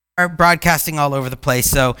are broadcasting all over the place,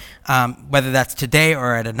 so whether that's today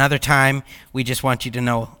or at another time, we just want you to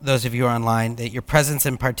know, those of you who are online, that your presence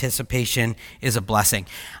and participation is a blessing.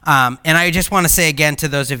 And I just want to say again to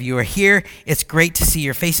those of you who are here, it's great to see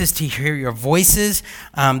your faces, to hear your voices.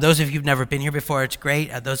 Those of you who've never been here before, it's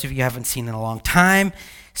great. Those of you who haven't seen in a long time,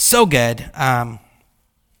 so good.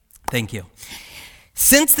 Thank you.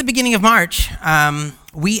 Since the beginning of March,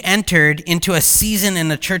 we entered into a season in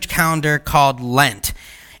the church calendar called Lent.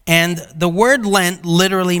 And the word Lent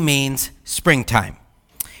literally means springtime.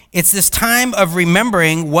 It's this time of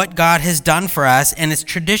remembering what God has done for us, and it's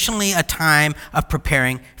traditionally a time of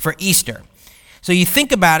preparing for Easter. So you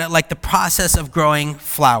think about it like the process of growing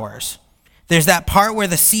flowers. There's that part where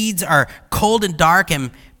the seeds are cold and dark and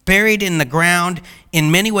buried in the ground, in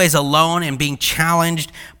many ways alone and being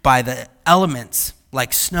challenged by the elements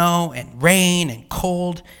like snow and rain and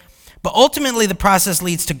cold. But ultimately, the process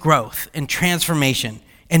leads to growth and transformation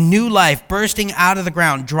and new life bursting out of the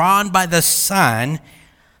ground, drawn by the sun,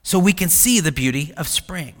 so we can see the beauty of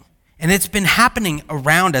spring. And it's been happening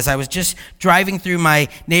around us. I was just driving through my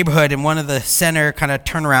neighborhood, and one of the center kind of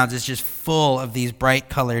turnarounds is just full of these bright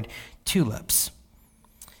colored tulips.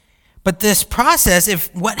 But this process,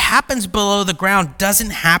 if what happens below the ground doesn't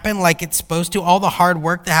happen like it's supposed to, all the hard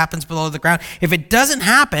work that happens below the ground, if it doesn't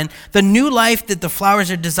happen, the new life that the flowers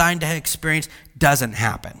are designed to experience doesn't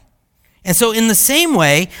happen. And so in the same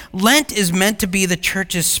way, Lent is meant to be the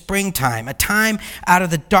church's springtime, a time out of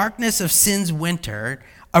the darkness of sin's winter,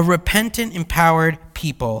 a repentant, empowered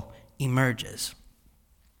people emerges.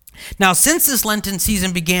 Now, since this Lenten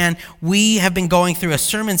season began, we have been going through a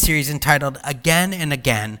sermon series entitled Again and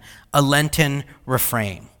Again, a Lenten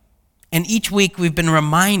Refrain. And each week we've been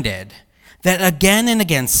reminded that again and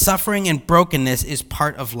again, suffering and brokenness is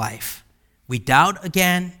part of life. We doubt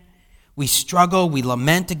again, we struggle, we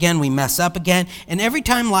lament again, we mess up again, and every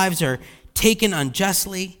time lives are taken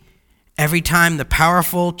unjustly, every time the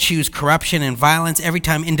powerful choose corruption and violence, every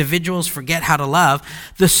time individuals forget how to love,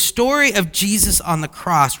 the story of Jesus on the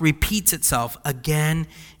cross repeats itself again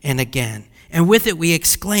and again. And with it, we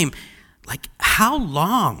exclaim, like, how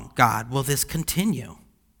long, God, will this continue?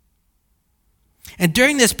 And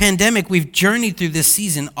during this pandemic, we've journeyed through this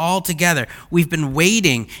season all together. We've been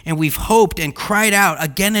waiting, and we've hoped and cried out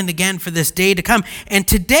again and again for this day to come. And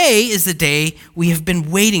today is the day we have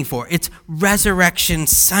been waiting for. It's Resurrection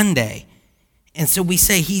Sunday. And so we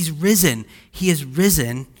say, He's risen. He is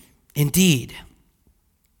risen indeed.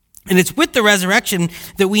 And it's with the resurrection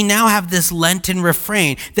that we now have this Lenten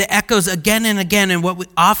refrain that echoes again and again in what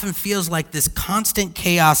often feels like this constant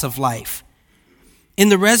chaos of life. In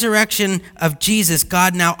the resurrection of Jesus,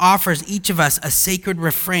 God now offers each of us a sacred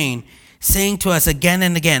refrain, saying to us again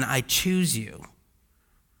and again, I choose you,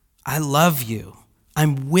 I love you,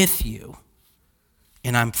 I'm with you,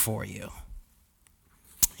 and I'm for you.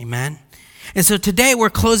 Amen? And so today we're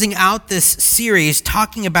closing out this series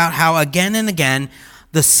talking about how again and again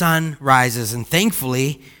the sun rises. And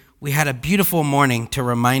thankfully, we had a beautiful morning to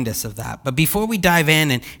remind us of that. But before we dive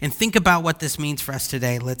in and think about what this means for us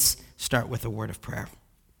today, let's start with a word of prayer.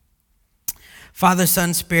 Father,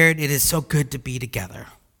 Son, Spirit, it is so good to be together.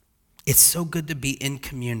 It's so good to be in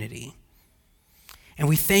community. And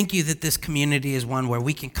we thank you that this community is one where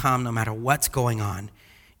we can come no matter what's going on,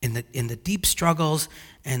 in the deep struggles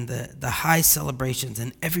and the high celebrations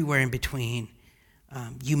and everywhere in between.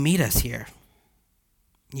 You meet us here.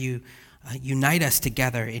 You unite us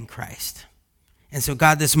together in Christ. And so,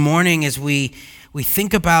 God, this morning as we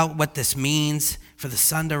think about what this means for the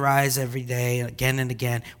sun to rise every day, again and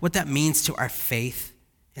again, what that means to our faith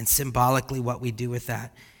and symbolically what we do with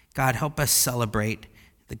that, God, help us celebrate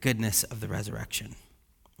the goodness of the resurrection.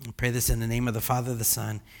 I pray this in the name of the Father, the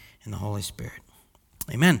Son, and the Holy Spirit.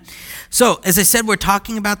 Amen. So, as I said, we're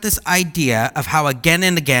talking about this idea of how again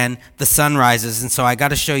and again the sun rises. And so I got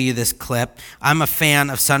to show you this clip. I'm a fan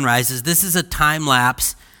of sunrises. This is a time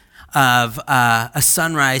lapse of a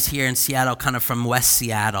sunrise here in Seattle, kind of from West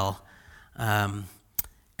Seattle. And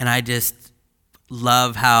I just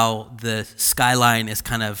love how the skyline is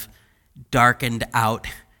kind of darkened out.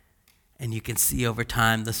 And you can see over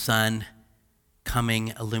time the sun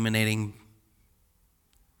coming, illuminating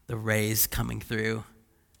the rays coming through.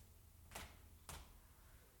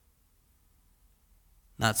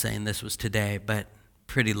 Not saying this was today, but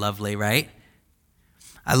pretty lovely, right?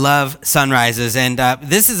 I love sunrises, and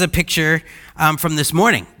this is a picture from this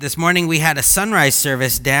morning. This morning we had a sunrise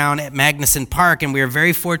service down at Magnuson Park, and we were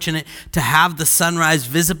very fortunate to have the sunrise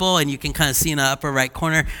visible, and you can kind of see in the upper right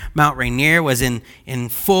corner, Mount Rainier was in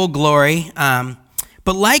full glory.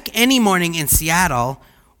 But like any morning in Seattle,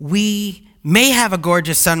 we may have a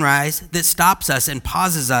gorgeous sunrise that stops us and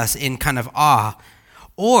pauses us in kind of awe,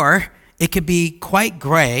 or it could be quite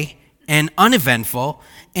gray and uneventful,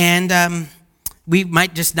 and we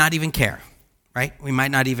might just not even care, right? We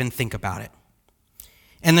might not even think about it.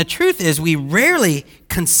 And the truth is, we rarely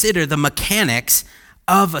consider the mechanics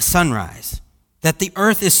of a sunrise, that the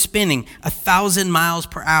earth is spinning 1,000 miles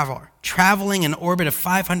per hour, traveling an orbit of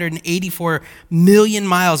 584 million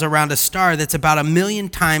miles around a star that's about 1 million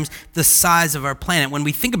times the size of our planet. When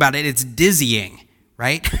we think about it, it's dizzying,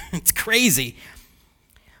 right? It's crazy.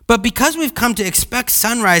 But because we've come to expect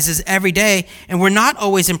sunrises every day, and we're not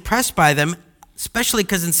always impressed by them, especially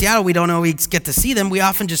because in Seattle we don't always get to see them, we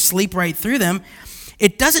often just sleep right through them,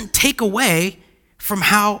 it doesn't take away from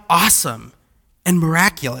how awesome and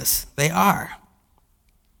miraculous they are.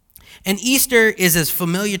 And Easter is as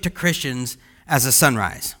familiar to Christians as a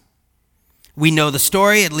sunrise. We know the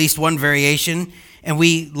story, at least one variation, and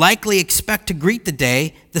we likely expect to greet the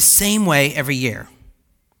day the same way every year.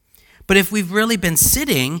 But if we've really been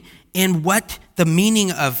sitting in what the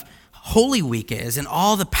meaning of Holy Week is and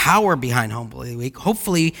all the power behind Holy Week,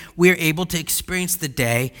 hopefully we're able to experience the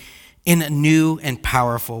day in a new and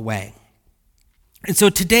powerful way. And so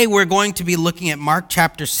today we're going to be looking at Mark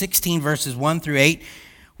chapter 16, verses 1 through 8,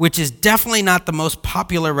 which is definitely not the most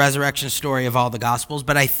popular resurrection story of all the Gospels,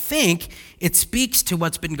 but I think it speaks to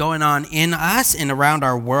what's been going on in us and around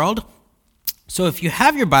our world. So if you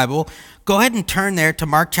have your Bible, go ahead and turn there to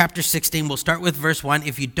Mark chapter 16. We'll start with verse 1.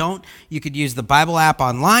 If you don't, you could use the Bible app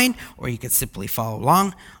online, or you could simply follow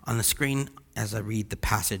along on the screen as I read the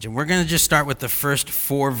passage. And we're going to just start with the first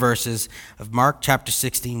 4 verses of Mark chapter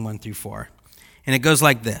 16, 1 through 4. And it goes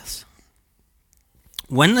like this.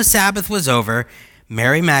 When the Sabbath was over,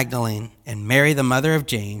 Mary Magdalene and Mary, the mother of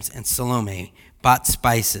James, and Salome bought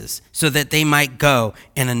spices so that they might go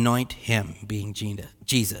and anoint him, being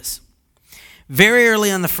Jesus. Very early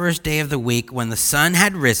on the first day of the week, when the sun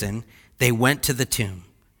had risen, they went to the tomb.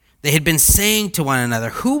 They had been saying to one another,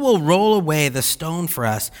 "Who will roll away the stone for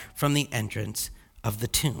us from the entrance of the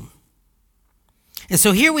tomb?" And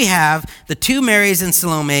so here we have the two Marys and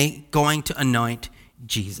Salome going to anoint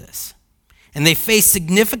Jesus. And they faced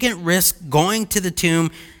significant risk going to the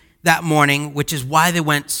tomb that morning, which is why they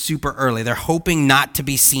went super early. They're hoping not to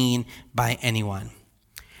be seen by anyone.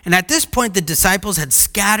 And at this point, the disciples had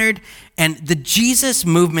scattered, and the Jesus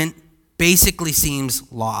movement basically seems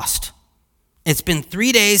lost. It's been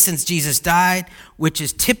 3 days since Jesus died, which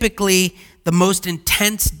is typically the most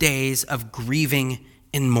intense days of grieving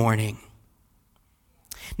and mourning.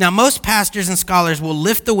 Now, most pastors and scholars will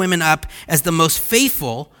lift the women up as the most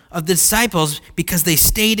faithful of the disciples because they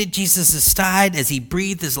stayed at Jesus' side as he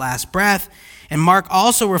breathed his last breath. And Mark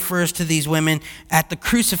also refers to these women at the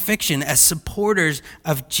crucifixion as supporters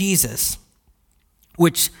of Jesus,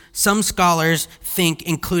 which some scholars think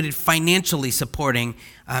included financially supporting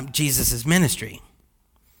Jesus' ministry.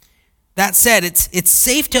 That said, it's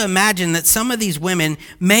safe to imagine that some of these women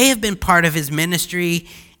may have been part of his ministry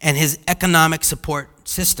and his economic support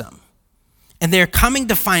system. And they're coming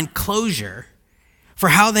to find closure for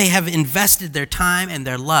how they have invested their time and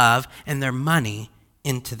their love and their money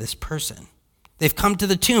into this person. They've come to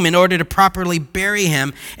the tomb in order to properly bury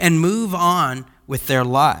him and move on with their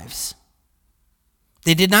lives.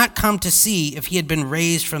 They did not come to see if he had been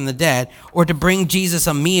raised from the dead or to bring Jesus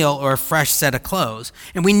a meal or a fresh set of clothes.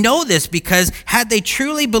 And we know this because had they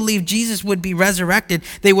truly believed Jesus would be resurrected,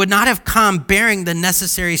 they would not have come bearing the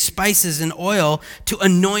necessary spices and oil to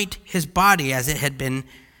anoint his body as it had been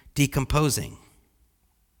decomposing.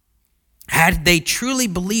 Had they truly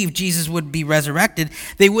believed Jesus would be resurrected,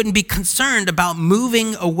 they wouldn't be concerned about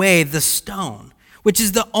moving away the stone, which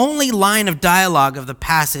is the only line of dialogue of the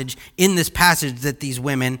passage in this passage that these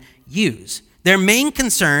women use. Their main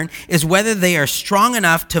concern is whether they are strong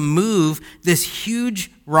enough to move this huge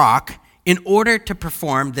rock in order to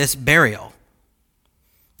perform this burial.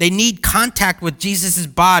 They need contact with Jesus'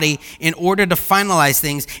 body in order to finalize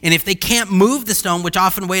things. And if they can't move the stone, which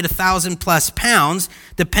often weighed 1,000+ pounds,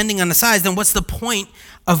 depending on the size, then what's the point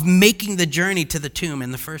of making the journey to the tomb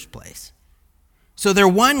in the first place? So their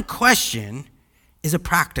one question is a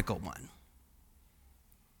practical one.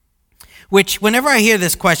 Which, whenever I hear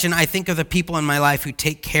this question, I think of the people in my life who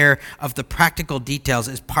take care of the practical details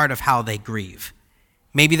as part of how they grieve.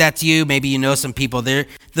 Maybe that's you. Maybe you know some people. They're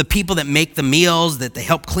the people that make the meals, that they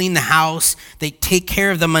help clean the house. They take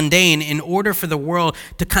care of the mundane in order for the world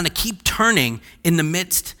to kind of keep turning in the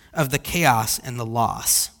midst of the chaos and the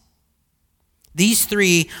loss. These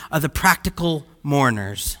three are the practical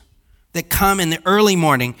mourners that come in the early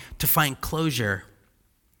morning to find closure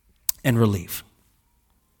and relief.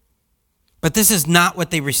 But this is not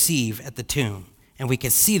what they receive at the tomb. And we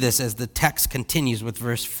can see this as the text continues with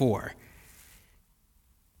verse 4.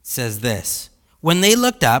 It says this, "When they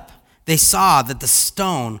looked up, they saw that the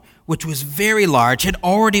stone, which was very large, had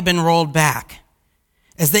already been rolled back.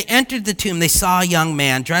 As they entered the tomb, they saw a young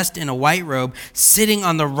man dressed in a white robe sitting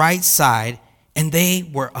on the right side, and they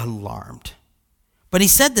were alarmed. But he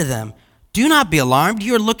said to them, 'Do not be alarmed.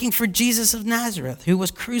 You are looking for Jesus of Nazareth, who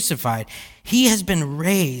was crucified. He has been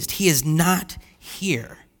raised. He is not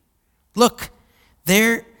here. Look,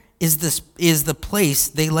 there is the place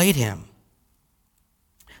they laid him.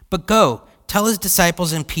 But go, tell his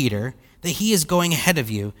disciples and Peter that he is going ahead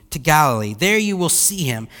of you to Galilee. There you will see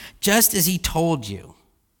him, just as he told you.'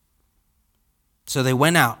 So they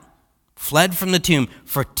went out, fled from the tomb,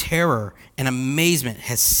 for terror and amazement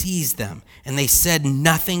has seized them, and they said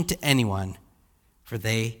nothing to anyone, for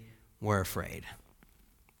they were afraid."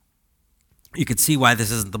 You could see why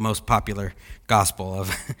this isn't the most popular gospel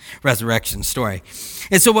of resurrection story.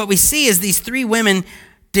 And so what we see is these three women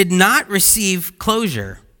did not receive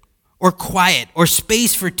closure or quiet or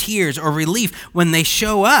space for tears or relief. When they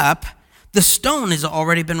show up, the stone has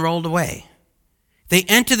already been rolled away. They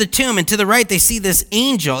enter the tomb, and to the right, they see this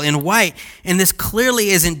angel in white, and this clearly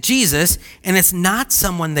isn't Jesus, and it's not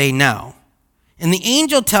someone they know. And the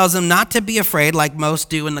angel tells them not to be afraid like most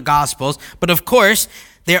do in the Gospels, but of course,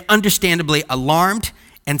 they're understandably alarmed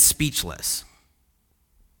and speechless.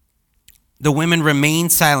 The women remain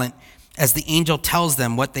silent as the angel tells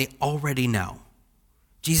them what they already know.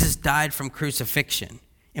 Jesus died from crucifixion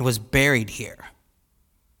and was buried here.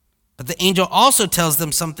 But the angel also tells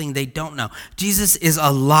them something they don't know. Jesus is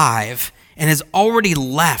alive and has already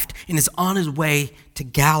left and is on his way to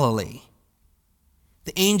Galilee.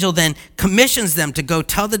 The angel then commissions them to go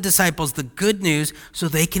tell the disciples the good news so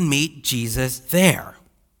they can meet Jesus there.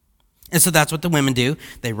 And so that's what the women do.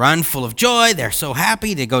 They run full of joy. They're so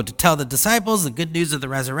happy. They go to tell the disciples the good news of the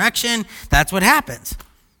resurrection. That's what happens.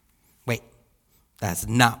 Wait, that's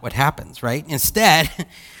not what happens, right? Instead,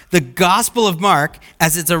 the Gospel of Mark,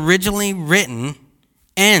 as it's originally written,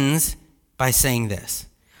 ends by saying this.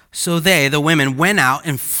 "So they, the women, went out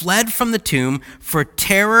and fled from the tomb, for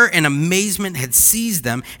terror and amazement had seized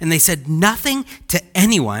them, and they said nothing to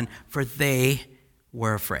anyone, for they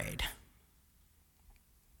were afraid."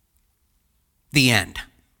 The end,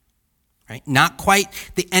 right? Not quite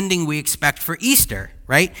the ending we expect for Easter,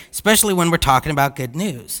 right? Especially when we're talking about good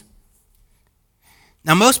news.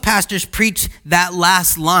 Now, most pastors preach that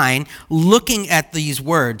last line looking at these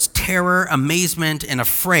words, terror, amazement, and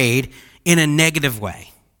afraid, in a negative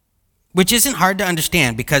way, which isn't hard to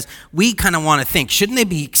understand because we kind of want to think, shouldn't they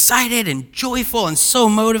be excited and joyful and so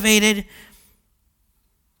motivated?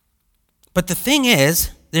 But the thing is,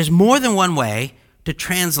 there's more than one way to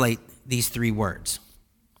translate these three words.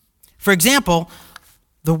 For example,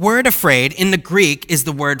 the word afraid in the Greek is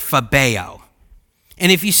the word phobeo.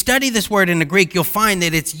 And if you study this word in the Greek, you'll find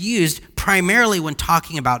that it's used primarily when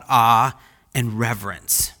talking about awe and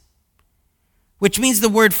reverence, which means the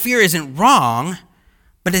word fear isn't wrong,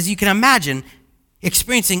 but as you can imagine,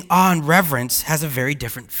 experiencing awe and reverence has a very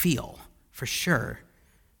different feel, for sure,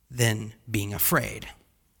 than being afraid.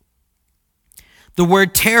 The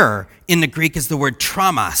word terror in the Greek is the word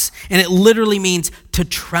traumas, and it literally means to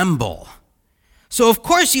tremble. So of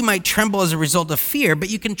course you might tremble as a result of fear, but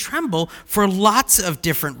you can tremble for lots of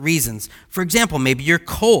different reasons. For example, maybe you're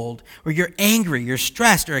cold, or you're angry, you're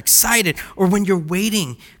stressed, or excited, or when you're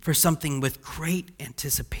waiting for something with great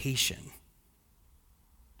anticipation.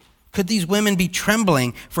 Could these women be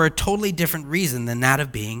trembling for a totally different reason than that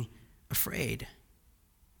of being afraid?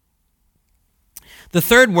 The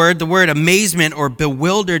third word, the word amazement or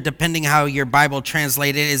bewildered, depending how your Bible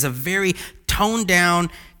translates it, is a very toned down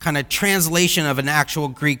kind of translation of an actual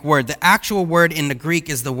Greek word. The actual word in the Greek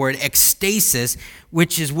is the word ecstasis,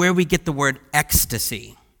 which is where we get the word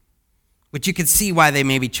ecstasy, which you can see why they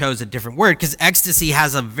maybe chose a different word, because ecstasy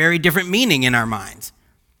has a very different meaning in our minds.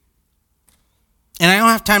 And I don't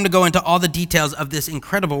have time to go into all the details of this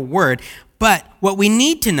incredible word, but what we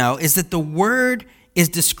need to know is that the word is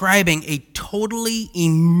describing a totally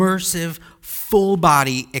immersive,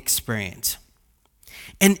 full-body experience.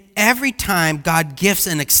 And every time God gives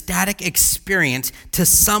an ecstatic experience to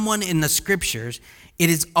someone in the scriptures, it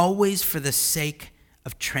is always for the sake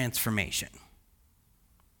of transformation.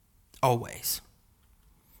 Always.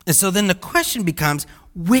 And so then the question becomes,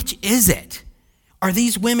 which is it? Are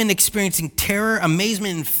these women experiencing terror,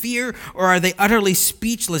 amazement, and fear, or are they utterly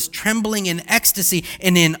speechless, trembling in ecstasy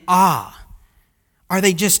and in awe? Are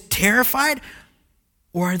they just terrified,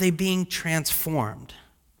 or are they being transformed?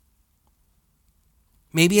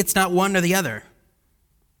 Maybe it's not one or the other.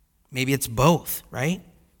 Maybe it's both, right?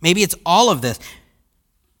 Maybe it's all of this.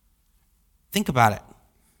 Think about it.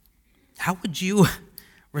 How would you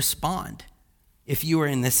respond if you were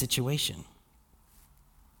in this situation?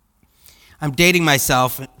 I'm dating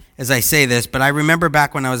myself as I say this, but I remember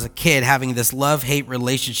back when I was a kid having this love-hate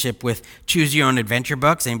relationship with Choose Your Own Adventure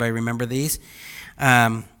books. Anybody remember these?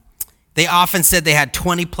 They often said they had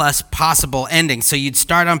 20 plus possible endings. So you'd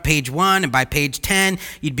start on page 1, and by page 10,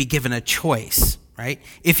 you'd be given a choice, right?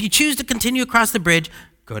 If you choose to continue across the bridge,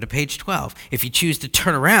 go to page 12. If you choose to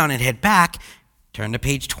turn around and head back, turn to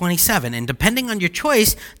page 27. And depending on your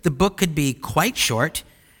choice, the book could be quite short,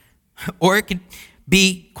 or it could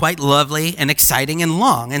be quite lovely and exciting and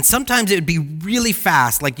long. And sometimes it would be really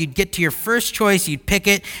fast. Like you'd get to your first choice, you'd pick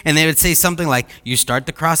it, and they would say something like, you start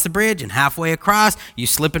to cross the bridge, and halfway across, you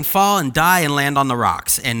slip and fall and die and land on the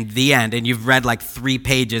rocks. And the end. And you've read like 3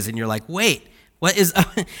 pages, and you're like, wait, what is,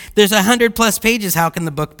 there's 100 plus pages. How can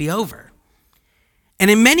the book be over? And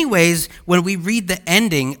in many ways, when we read the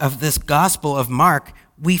ending of this Gospel of Mark,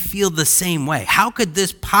 we feel the same way. How could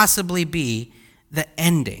this possibly be the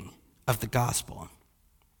ending of the Gospel?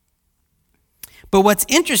 But what's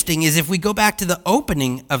interesting is if we go back to the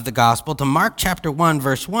opening of the Gospel, to Mark chapter 1,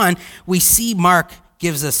 verse 1, we see Mark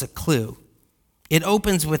gives us a clue. It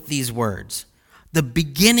opens with these words, the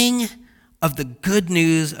beginning of the good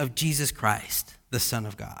news of Jesus Christ, the Son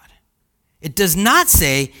of God. It does not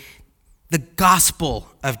say the gospel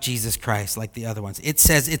of Jesus Christ like the other ones. It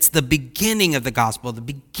says it's the beginning of the gospel, the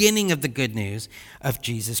beginning of the good news of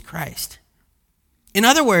Jesus Christ. In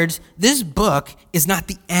other words, this book is not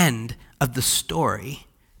the end of the story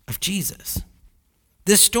of Jesus.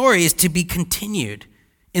 This story is to be continued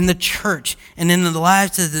in the church and in the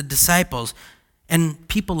lives of the disciples and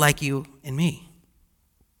people like you and me.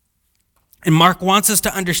 And Mark wants us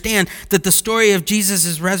to understand that the story of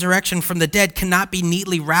Jesus' resurrection from the dead cannot be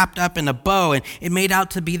neatly wrapped up in a bow and it made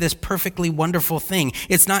out to be this perfectly wonderful thing.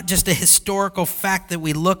 It's not just a historical fact that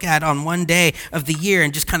we look at on one day of the year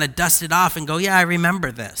and just kind of dust it off and go, yeah, I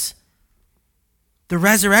remember this. The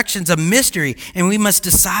resurrection's a mystery, and we must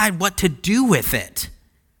decide what to do with it.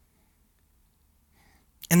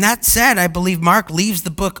 And that said, I believe Mark leaves the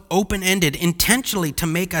book open-ended intentionally to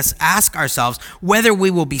make us ask ourselves whether we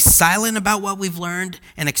will be silent about what we've learned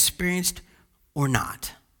and experienced or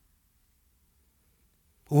not.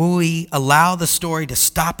 Will we allow the story to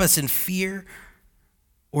stop us in fear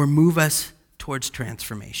or move us towards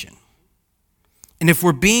transformation? And if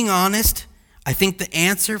we're being honest, I think the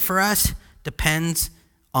answer for us depends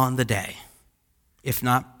on the day, if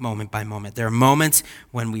not moment by moment. There are moments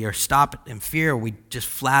when we are stopped in fear, or we just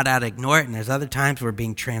flat out ignore it, and there's other times we're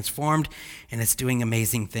being transformed, and it's doing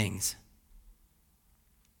amazing things.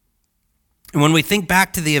 And when we think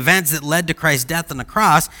back to the events that led to Christ's death on the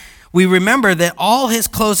cross, we remember that all his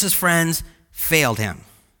closest friends failed him.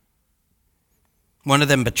 One of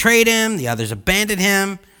them betrayed him, the others abandoned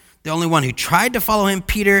him. The only one who tried to follow him,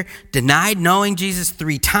 Peter, denied knowing Jesus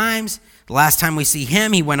 3 times. The last time we see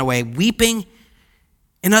him, he went away weeping.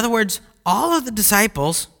 In other words, all of the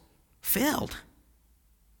disciples failed.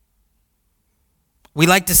 We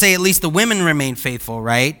like to say at least the women remained faithful,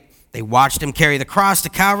 right? They watched him carry the cross to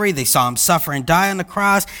Calvary. They saw him suffer and die on the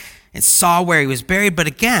cross and saw where he was buried. But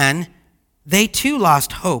again, they too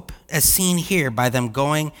lost hope, as seen here by them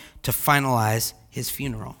going to finalize his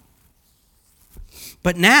funeral.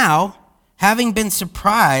 But now, having been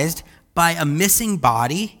surprised by a missing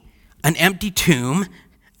body, an empty tomb,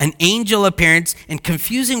 an angel appearance, and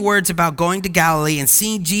confusing words about going to Galilee and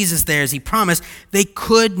seeing Jesus there as he promised, they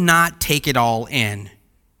could not take it all in.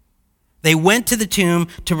 They went to the tomb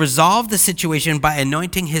to resolve the situation by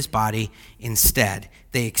anointing his body instead.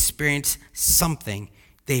 They experienced something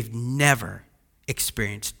they've never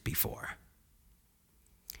experienced before.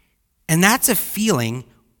 And that's a feeling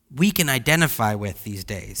we can identify with these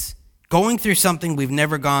days. Going through something we've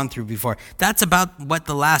never gone through before. That's about what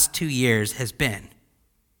the last 2 years has been.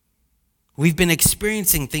 We've been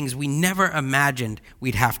experiencing things we never imagined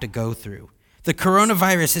we'd have to go through. The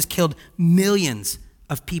coronavirus has killed millions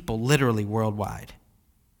of people literally worldwide.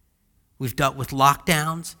 We've dealt with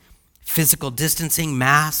lockdowns, physical distancing,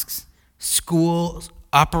 masks, schools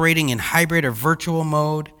operating in hybrid or virtual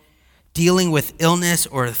mode, dealing with illness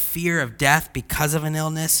or the fear of death because of an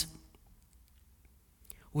illness.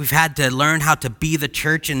 We've had to learn how to be the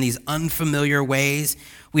church in these unfamiliar ways.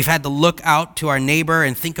 We've had to look out to our neighbor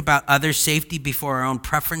and think about others' safety before our own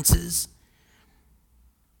preferences.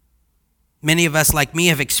 Many of us, like me,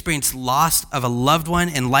 have experienced loss of a loved one,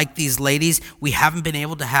 and like these ladies, we haven't been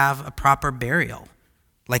able to have a proper burial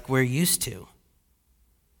like we're used to.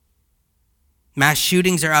 Mass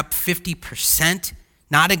shootings are up 50%.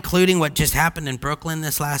 not including what just happened in Brooklyn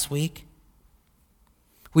this last week.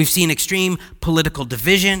 We've seen extreme political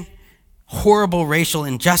division, horrible racial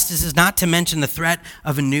injustices, not to mention the threat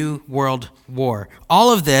of a new world war.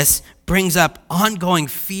 All of this brings up ongoing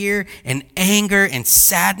fear and anger and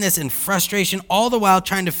sadness and frustration, all the while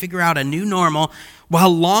trying to figure out a new normal while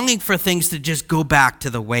longing for things to just go back to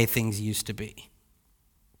the way things used to be.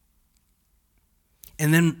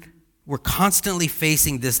 And then we're constantly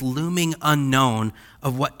facing this looming unknown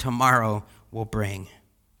of what tomorrow will bring.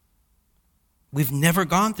 We've never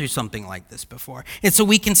gone through something like this before. And so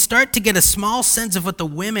we can start to get a small sense of what the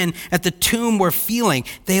women at the tomb were feeling.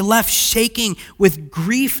 They left shaking with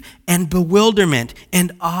grief and bewilderment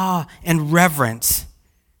and awe and reverence.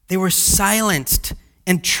 They were silenced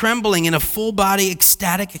and trembling in a full-body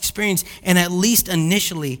ecstatic experience. And at least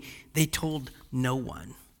initially, they told no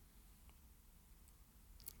one.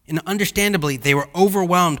 And understandably, they were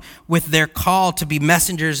overwhelmed with their call to be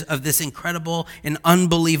messengers of this incredible and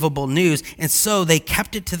unbelievable news. And so they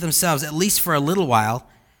kept it to themselves, at least for a little while.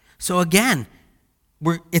 So again,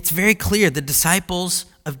 it's very clear the disciples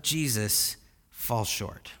of Jesus fall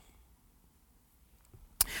short.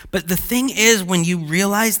 But the thing is, when you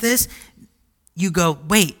realize this, you go,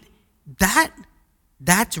 wait,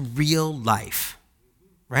 that's real life.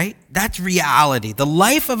 Right? That's reality. The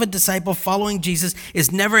life of a disciple following Jesus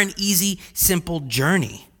is never an easy, simple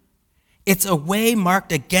journey. It's a way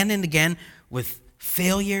marked again and again with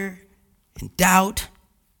failure and doubt.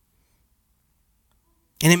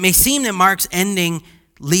 And it may seem that Mark's ending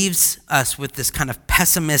leaves us with this kind of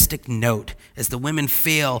pessimistic note as the women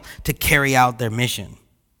fail to carry out their mission.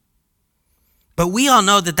 But we all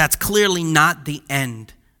know that that's clearly not the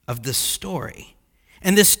end of the story.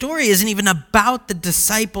 And this story isn't even about the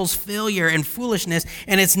disciples' failure and foolishness,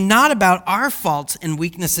 and it's not about our faults and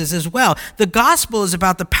weaknesses as well. The gospel is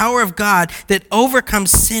about the power of God that overcomes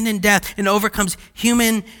sin and death and overcomes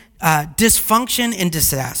human dysfunction and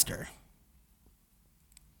disaster.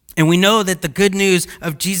 And we know that the good news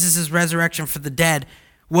of Jesus' resurrection for the dead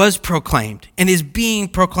was proclaimed and is being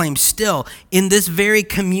proclaimed still in this very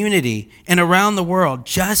community and around the world,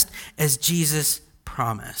 just as Jesus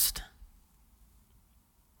promised.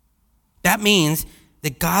 That means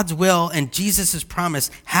that God's will and Jesus'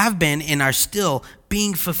 promise have been and are still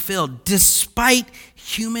being fulfilled despite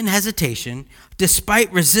human hesitation,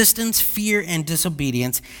 despite resistance, fear, and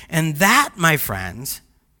disobedience. And that, my friends,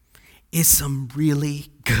 is some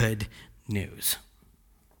really good news.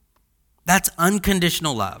 That's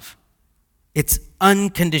unconditional love. It's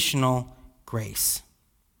unconditional grace.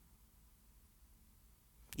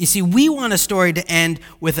 You see, we want a story to end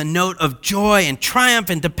with a note of joy and triumph,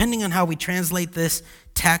 and depending on how we translate this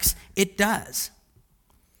text, it does.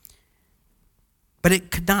 But it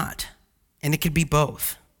could not, and it could be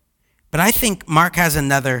both. But I think Mark has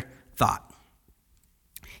another thought.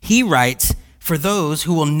 He writes, for those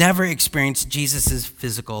who will never experience Jesus'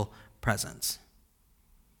 physical presence.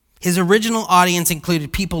 His original audience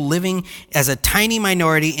included people living as a tiny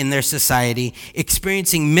minority in their society,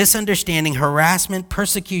 experiencing misunderstanding, harassment,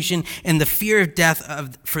 persecution, and the fear of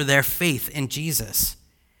death for their faith in Jesus.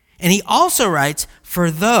 And he also writes,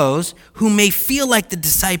 for those who may feel like the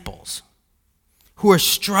disciples, who are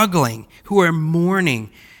struggling, who are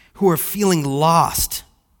mourning, who are feeling lost.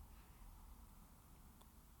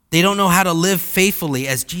 They don't know how to live faithfully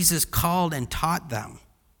as Jesus called and taught them.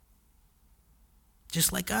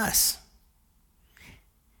 Just like us.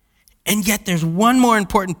 And yet there's one more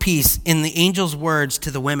important piece in the angel's words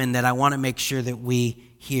to the women that I want to make sure that we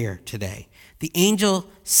hear today. The angel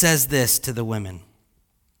says this to the women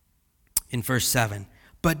in verse 7.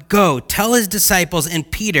 But go, tell his disciples and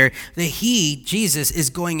Peter that he, Jesus, is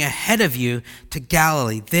going ahead of you to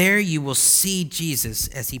Galilee. There you will see Jesus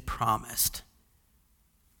as he promised.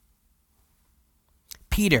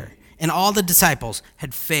 Peter and all the disciples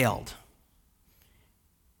had failed.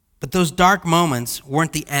 But those dark moments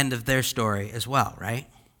weren't the end of their story as well, right?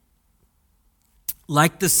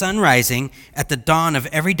 Like the sun rising at the dawn of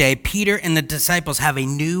every day, Peter and the disciples have a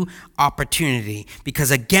new opportunity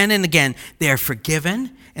because again and again they are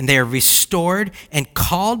forgiven and they are restored and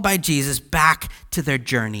called by Jesus back to their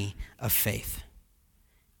journey of faith.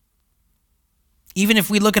 Even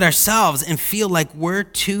if we look at ourselves and feel like we're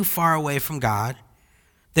too far away from God,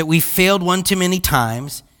 that we failed one too many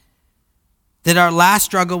times, that our last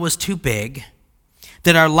struggle was too big,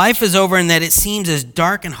 that our life is over and that it seems as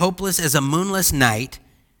dark and hopeless as a moonless night,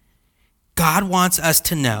 God wants us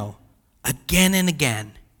to know again and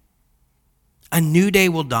again, a new day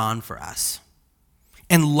will dawn for us.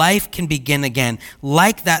 And life can begin again,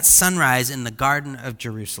 like that sunrise in the Garden of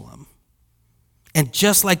Jerusalem. And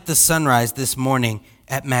just like the sunrise this morning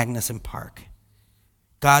at Magnuson Park.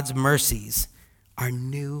 God's mercies are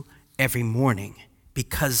new every morning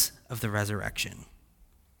because of the resurrection.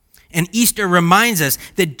 And Easter reminds us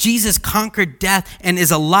that Jesus conquered death and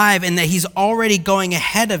is alive, and that he's already going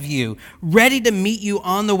ahead of you, ready to meet you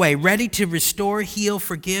on the way, ready to restore, heal,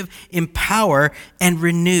 forgive, empower, and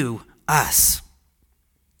renew us.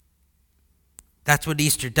 That's what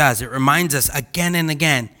Easter does. It reminds us again and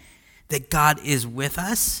again that God is with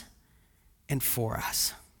us and for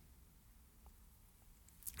us.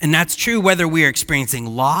 And that's true whether we are experiencing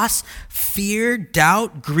loss, fear,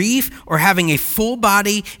 doubt, grief, or having a full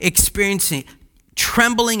body experiencing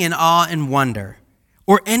trembling in awe and wonder,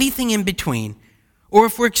 or anything in between. Or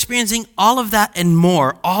if we're experiencing all of that and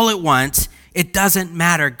more all at once, it doesn't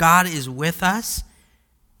matter. God is with us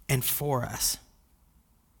and for us.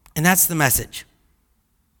 And that's the message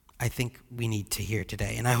I think we need to hear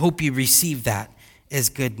today. And I hope you receive that as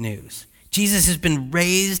good news. Jesus has been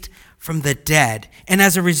raised from the dead. And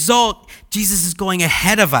as a result, Jesus is going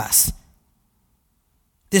ahead of us.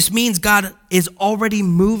 This means God is already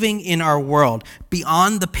moving in our world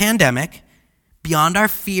beyond the pandemic, beyond our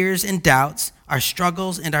fears and doubts, our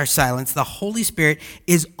struggles and our silence. The Holy Spirit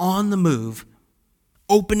is on the move,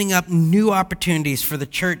 opening up new opportunities for the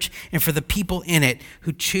church and for the people in it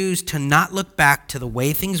who choose to not look back to the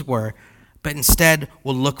way things were, but instead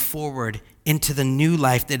will look forward into the new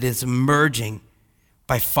life that is emerging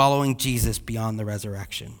by following Jesus beyond the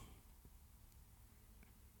resurrection.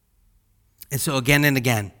 And so again and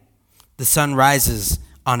again, the sun rises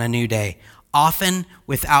on a new day, often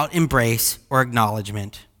without embrace or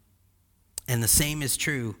acknowledgement. And the same is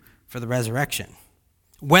true for the resurrection.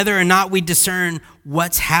 Whether or not we discern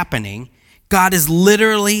what's happening, God is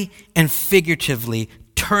literally and figuratively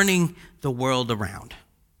turning the world around.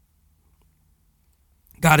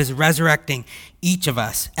 God is resurrecting each of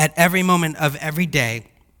us at every moment of every day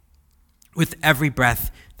with every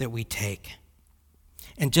breath that we take.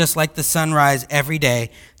 And just like the sunrise every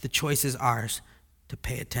day, the choice is ours to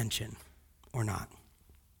pay attention or not.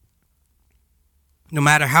 No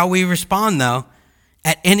matter how we respond, though,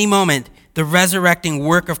 at any moment, the resurrecting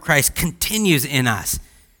work of Christ continues in us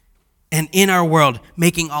and in our world,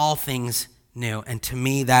 making all things new. And to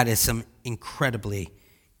me, that is some incredibly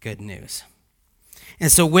good news.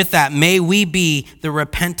 And so with that, may we be the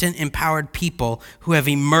repentant, empowered people who have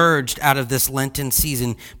emerged out of this Lenten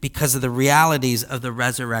season because of the realities of the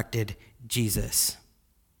resurrected Jesus.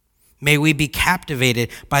 May we be captivated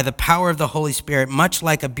by the power of the Holy Spirit, much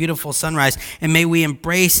like a beautiful sunrise, and may we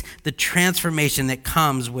embrace the transformation that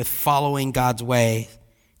comes with following God's way,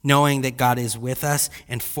 knowing that God is with us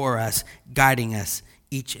and for us, guiding us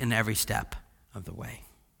each and every step of the way.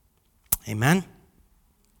 Amen.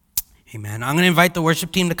 Amen. I'm going to invite the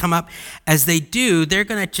worship team to come up. As they do, they're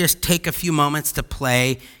going to just take a few moments to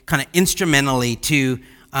play kind of instrumentally to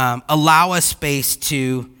allow us space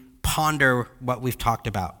to ponder what we've talked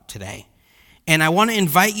about today. And I want to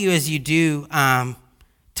invite you as you do to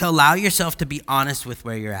allow yourself to be honest with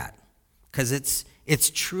where you're at. Because it's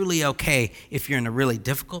truly okay if you're in a really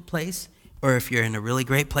difficult place or if you're in a really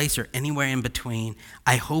great place or anywhere in between.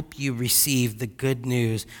 I hope you receive the good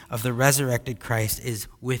news of the resurrected Christ is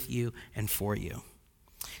with you and for you.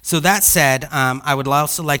 So that said, I would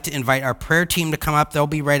also like to invite our prayer team to come up. They'll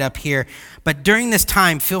be right up here. But during this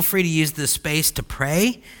time, feel free to use the space to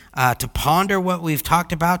pray, to ponder what we've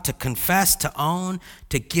talked about, to confess, to own,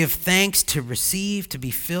 to give thanks, to receive, to be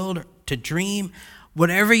filled, to dream,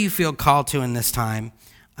 whatever you feel called to in this time.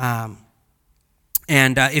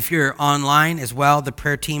 And if you're online as well, the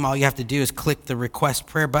prayer team, all you have to do is click the request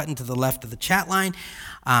prayer button to the left of the chat line.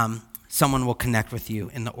 Someone will connect with you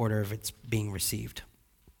in the order of its being received.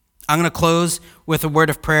 I'm going to close with a word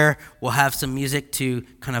of prayer. We'll have some music to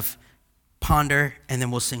kind of ponder, and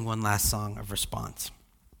then we'll sing one last song of response.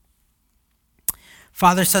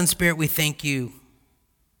 Father, Son, Spirit, we thank you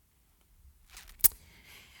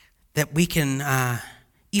that we can,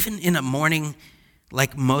 even in a morning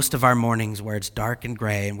like most of our mornings where it's dark and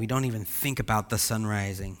gray and we don't even think about the sun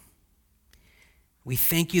rising, we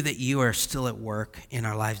thank you that you are still at work in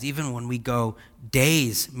our lives, even when we go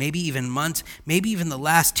days, maybe even months, maybe even the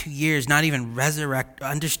last 2 years, not even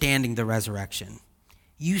understanding the resurrection.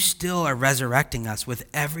 You still are resurrecting us with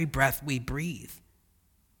every breath we breathe.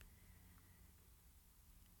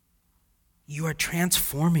 You are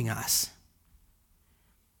transforming us.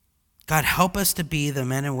 God, help us to be the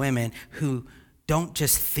men and women who don't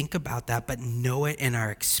just think about that, but know it and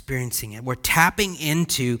are experiencing it. We're tapping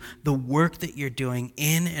into the work that you're doing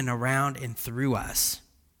in and around and through us.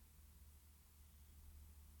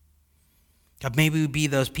 God, maybe we be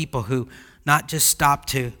those people who not just stop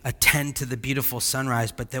to attend to the beautiful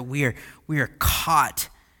sunrise, but that we are caught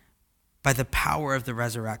by the power of the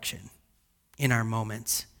resurrection in our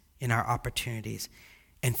moments, in our opportunities.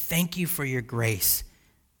 And thank you for your grace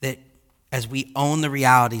that as we own the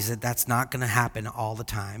realities that that's not going to happen all the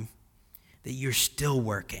time, that you're still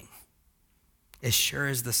working as sure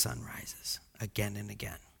as the sun rises again and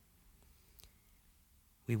again.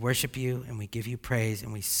 We worship you and we give you praise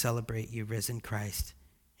and we celebrate you, risen Christ.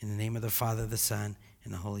 In the name of the Father, the Son,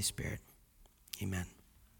 and the Holy Spirit. Amen.